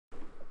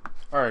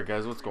Alright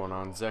guys, what's going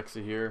on?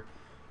 Zexa here,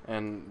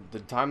 and the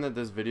time that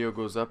this video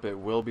goes up, it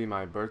will be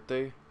my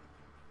birthday.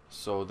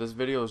 So this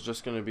video is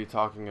just going to be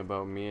talking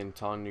about me and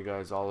telling you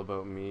guys all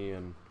about me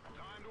and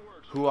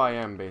who I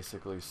am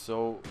basically.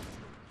 So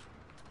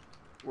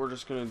we're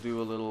just going to do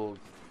a little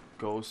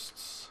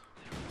ghosts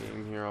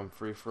game here on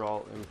free for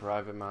all in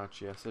private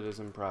match. Yes, it is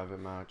in private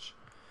match.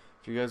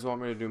 If you guys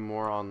want me to do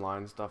more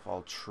online stuff,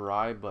 I'll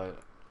try,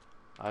 but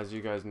as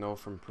you guys know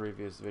from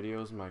previous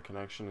videos, my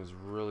connection is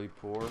really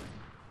poor.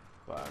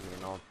 But I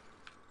mean, I'll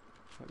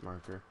hit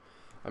marker.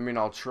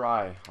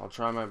 I'll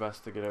try my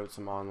best to get out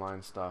some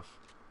online stuff.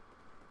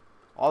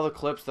 All the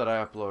clips that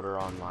I upload are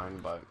online,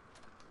 but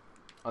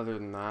other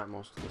than that,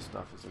 most of the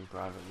stuff is in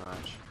private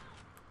match.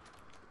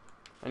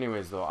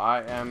 Anyways though,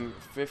 I am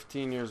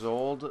 15 years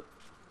old,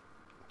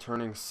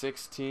 turning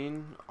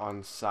 16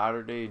 on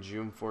Saturday,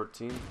 June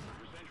 14th,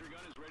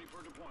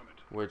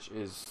 which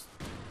is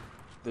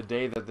the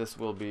day that this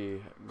will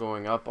be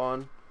going up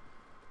on.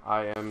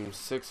 I am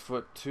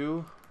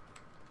 6'2".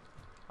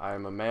 I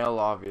am a male,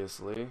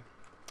 obviously,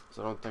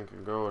 so I don't think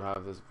a girl would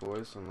have this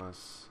voice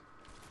unless,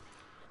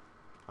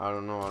 I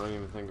don't know, I don't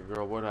even think a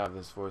girl would have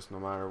this voice no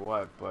matter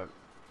what, but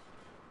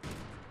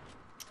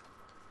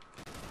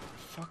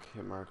fuck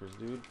hit markers,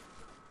 dude.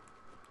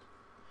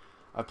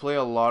 I play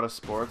a lot of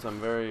sports.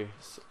 I'm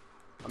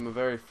a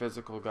very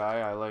physical guy.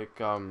 I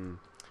like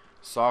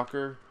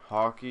soccer,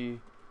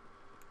 hockey.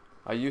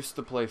 I used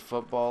to play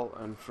football,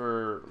 and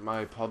for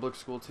my public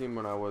school team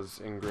when I was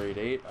in grade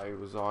 8, I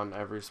was on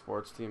every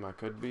sports team I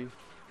could be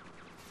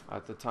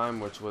at the time,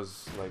 which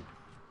was like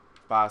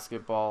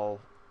basketball,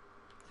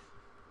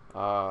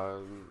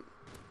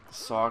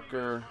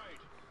 soccer.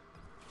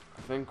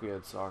 I think we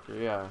had soccer,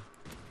 yeah.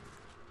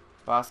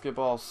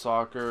 Basketball,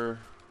 soccer,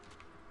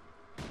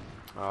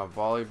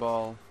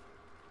 volleyball,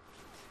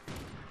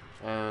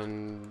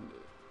 and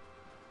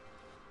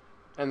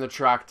the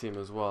track team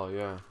as well,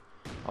 yeah.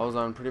 I was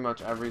on pretty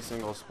much every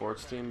single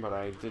sports team, but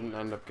I didn't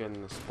end up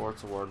getting the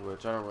sports award,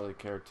 which I don't really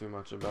care too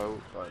much about,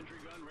 but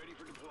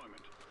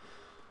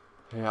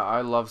yeah,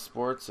 I love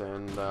sports,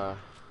 and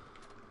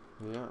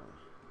yeah.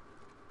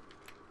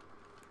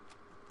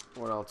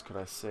 What else could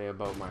I say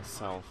about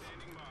myself?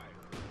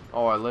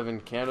 Oh, I live in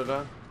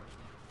Canada,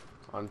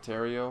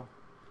 Ontario.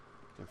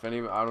 I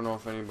don't know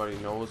if anybody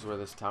knows where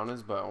this town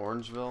is, but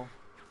Orangeville,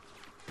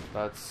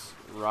 that's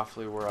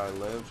roughly where I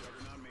live.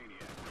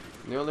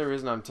 The only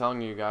reason I'm telling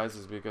you guys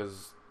is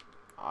because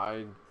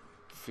I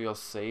feel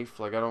safe.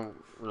 Like, I don't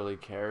really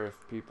care if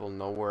people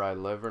know where I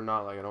live or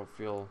not. Like, I don't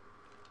feel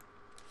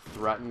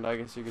threatened, I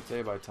guess you could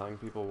say, by telling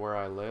people where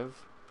I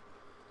live.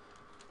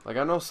 Like,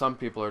 I know some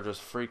people are just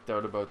freaked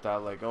out about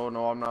that. Like, oh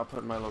no, I'm not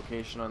putting my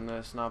location on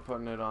this, not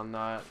putting it on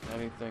that,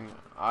 anything.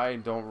 I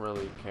don't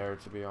really care,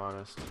 to be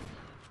honest.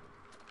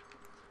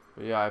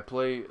 But yeah, I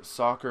play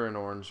soccer in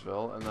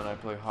Orangeville, and then I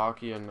play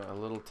hockey in a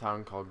little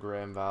town called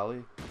Graham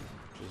Valley,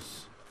 which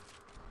is,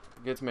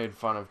 gets made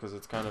fun of because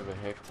it's kind of a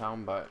hick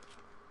town, but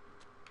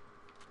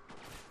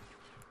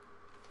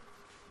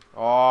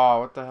oh,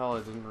 what the hell,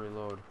 I didn't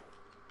reload.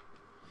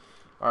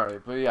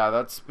 Alright, but yeah,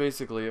 that's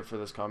basically it for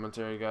this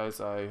commentary,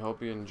 guys. I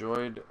hope you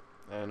enjoyed,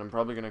 and I'm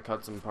probably going to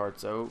cut some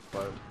parts out,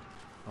 but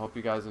I hope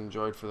you guys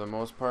enjoyed for the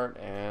most part,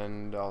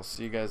 and I'll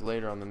see you guys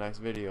later on the next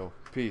video.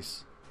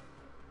 Peace.